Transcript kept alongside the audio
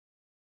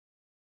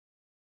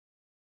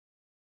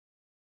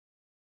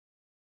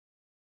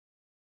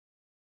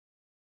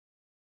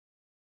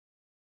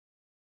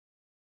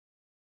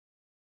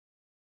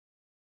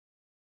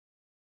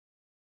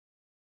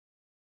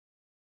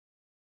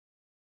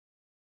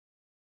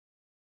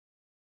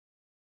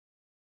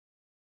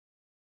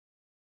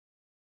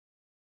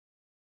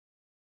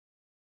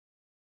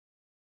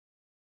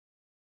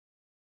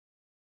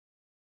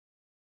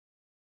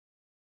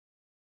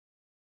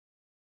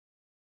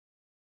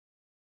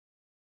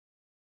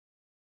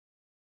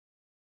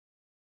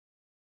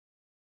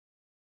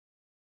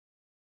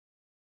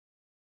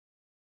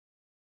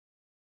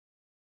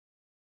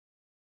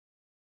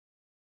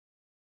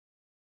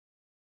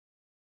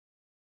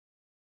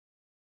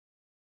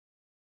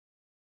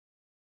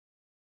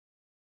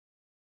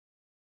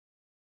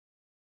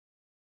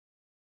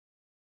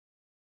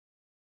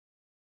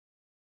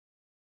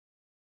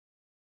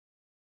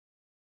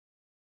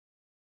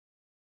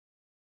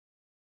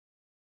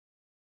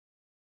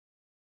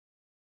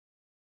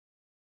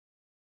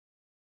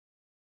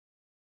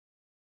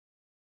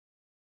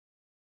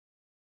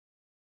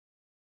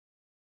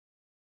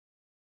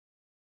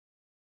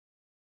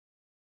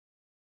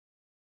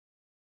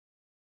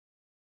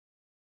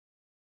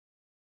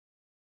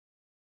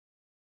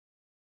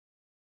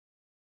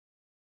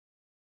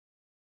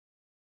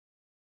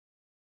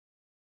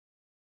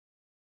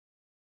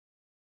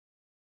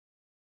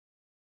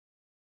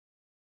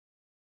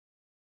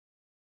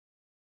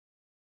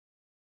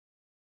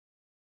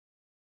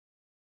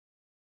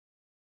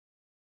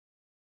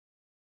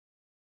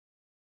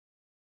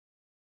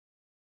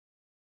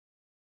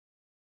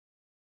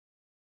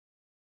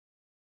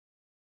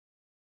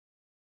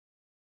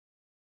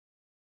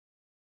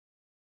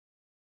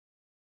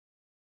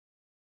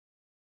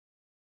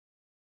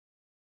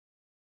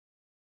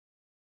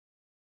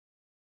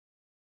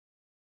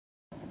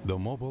The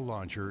mobile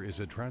launcher is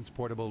a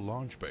transportable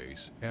launch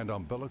base and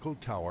umbilical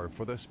tower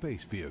for the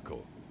space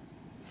vehicle.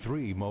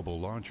 3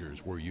 mobile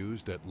launchers were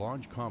used at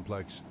Launch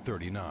Complex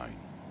 39.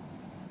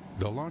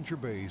 The launcher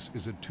base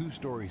is a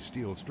 2-story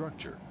steel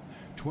structure,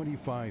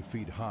 25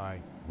 feet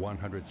high,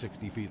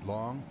 160 feet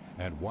long,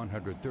 and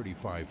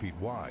 135 feet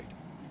wide.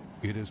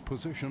 It is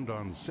positioned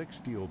on 6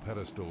 steel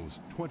pedestals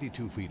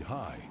 22 feet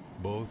high,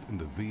 both in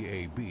the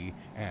VAB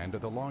and at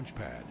the launch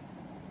pad.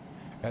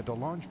 At the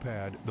launch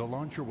pad, the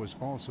launcher was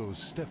also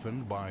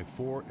stiffened by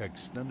 4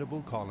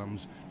 extendable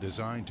columns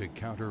designed to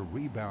counter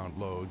rebound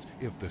loads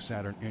if the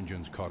Saturn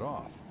engines cut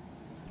off.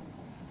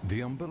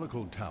 The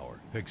umbilical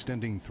tower,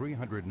 extending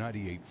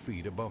 398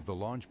 feet above the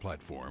launch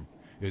platform,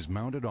 is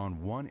mounted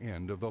on one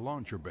end of the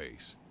launcher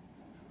base.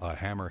 A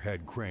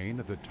hammerhead crane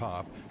at the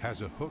top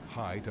has a hook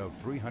height of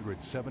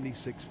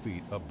 376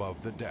 feet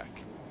above the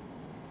deck.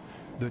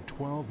 The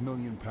 12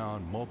 million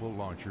pound mobile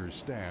launcher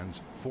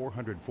stands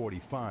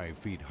 445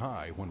 feet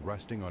high when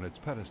resting on its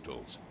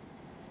pedestals.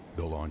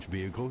 The launch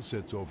vehicle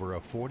sits over a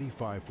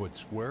 45-foot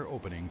square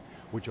opening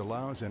which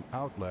allows an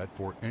outlet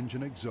for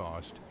engine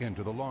exhaust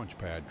into the launch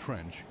pad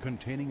trench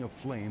containing a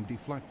flame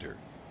deflector.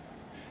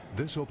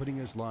 This opening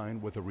is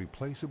lined with a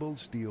replaceable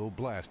steel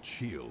blast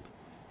shield,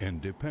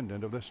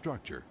 independent of the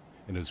structure,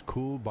 and is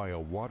cooled by a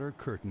water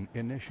curtain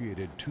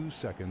initiated 2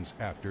 seconds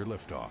after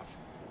liftoff.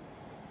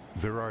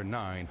 There are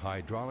 9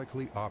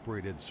 hydraulically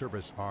operated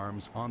service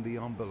arms on the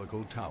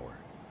umbilical tower.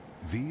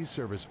 These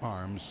service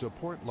arms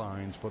support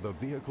lines for the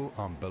vehicle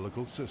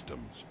umbilical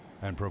systems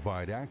and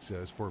provide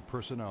access for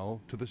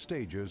personnel to the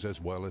stages as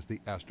well as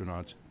the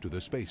astronauts to the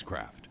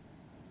spacecraft.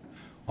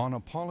 On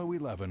Apollo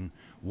 11,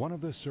 one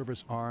of the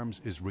service arms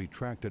is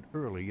retracted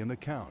early in the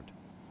count.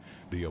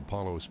 The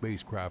Apollo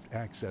spacecraft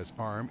access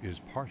arm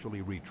is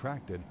partially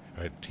retracted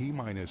at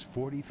T-minus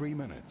 43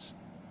 minutes.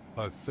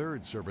 A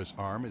 3rd service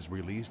arm is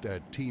released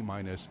at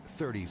T-minus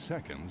 30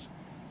 seconds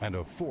and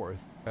a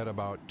 4th at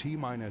about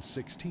T-minus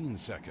 16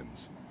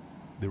 seconds.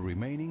 The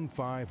remaining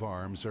 5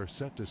 arms are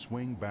set to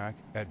swing back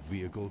at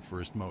vehicle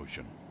first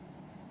motion.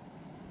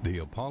 The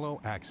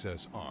Apollo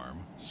Access Arm,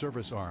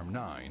 Service Arm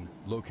 9,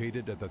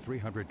 located at the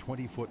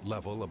 320-foot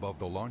level above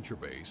the launcher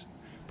base,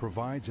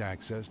 provides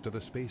access to the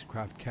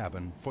spacecraft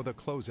cabin for the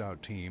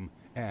closeout team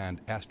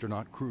and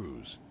astronaut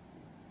crews.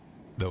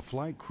 The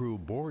flight crew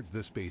boards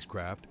the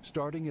spacecraft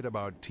starting at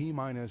about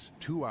T-minus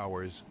 2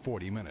 hours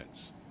 40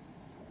 minutes.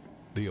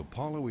 The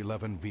Apollo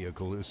 11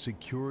 vehicle is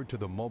secured to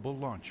the mobile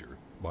launcher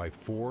by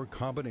 4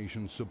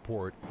 combination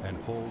support and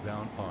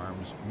hold-down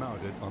arms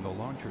mounted on the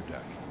launcher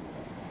deck.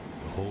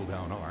 The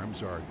hold-down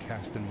arms are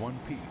cast in one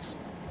piece,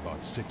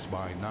 about 6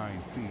 by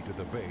 9 feet at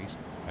the base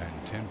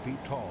and 10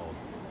 feet tall,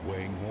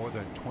 weighing more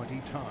than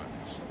 20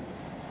 tons.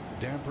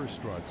 Damper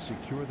struts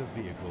secure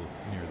the vehicle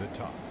near the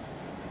top.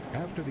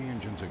 After the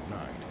engines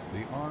ignite,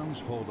 the arms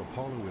hold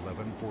Apollo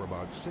 11 for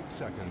about 6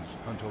 seconds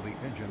until the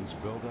engines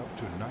build up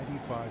to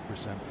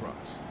 95%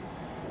 thrust.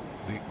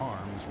 The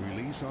arms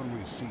release on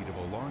receipt of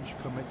a launch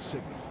commit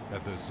signal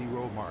at the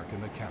 0 mark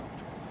in the count.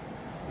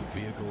 The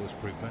vehicle is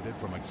prevented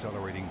from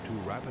accelerating too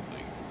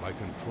rapidly by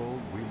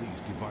controlled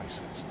release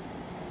devices.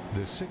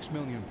 The 6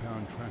 million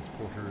pound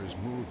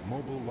transporters move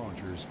mobile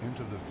launchers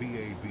into the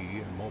VAB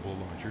and mobile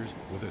launchers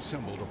with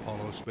assembled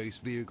Apollo space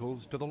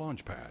vehicles to the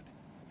launch pad.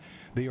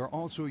 They are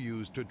also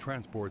used to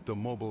transport the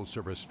mobile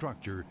service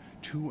structure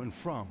to and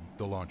from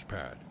the launch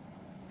pad.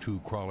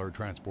 2 crawler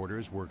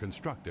transporters were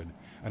constructed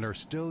and are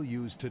still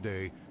used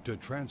today to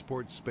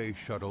transport space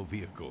shuttle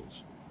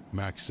vehicles.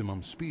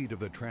 Maximum speed of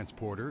the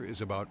transporter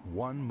is about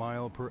 1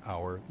 mile per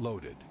hour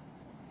loaded.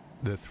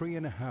 The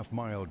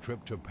 3.5-mile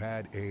trip to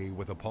Pad A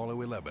with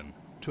Apollo 11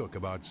 took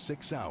about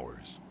 6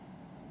 hours.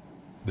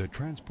 The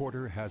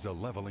transporter has a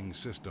leveling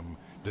system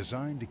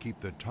designed to keep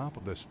the top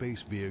of the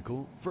space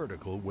vehicle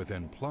vertical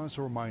within plus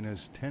or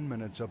minus 10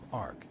 minutes of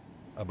arc,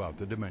 about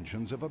the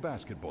dimensions of a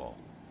basketball.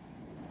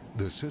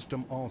 The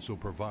system also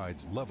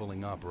provides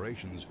leveling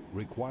operations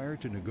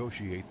required to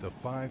negotiate the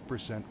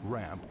 5%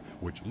 ramp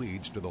which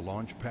leads to the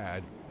launch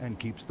pad and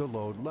keeps the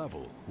load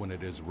level when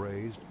it is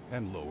raised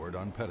and lowered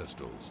on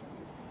pedestals.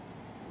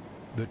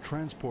 The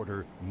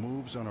transporter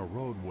moves on a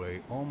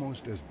roadway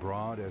almost as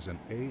broad as an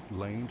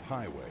 8-laned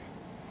highway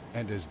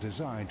and is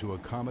designed to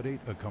accommodate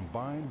a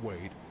combined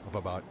weight of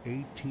about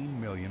 18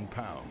 million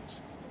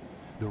pounds.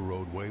 The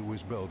roadway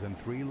was built in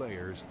 3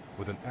 layers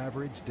with an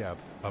average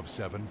depth of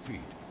 7 feet.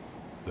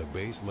 The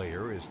base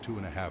layer is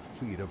 2.5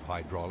 feet of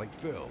hydraulic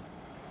fill.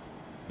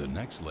 The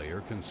next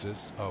layer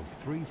consists of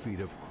 3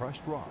 feet of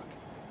crushed rock.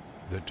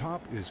 The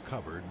top is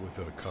covered with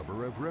a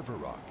cover of river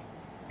rock,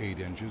 8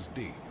 inches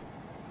deep.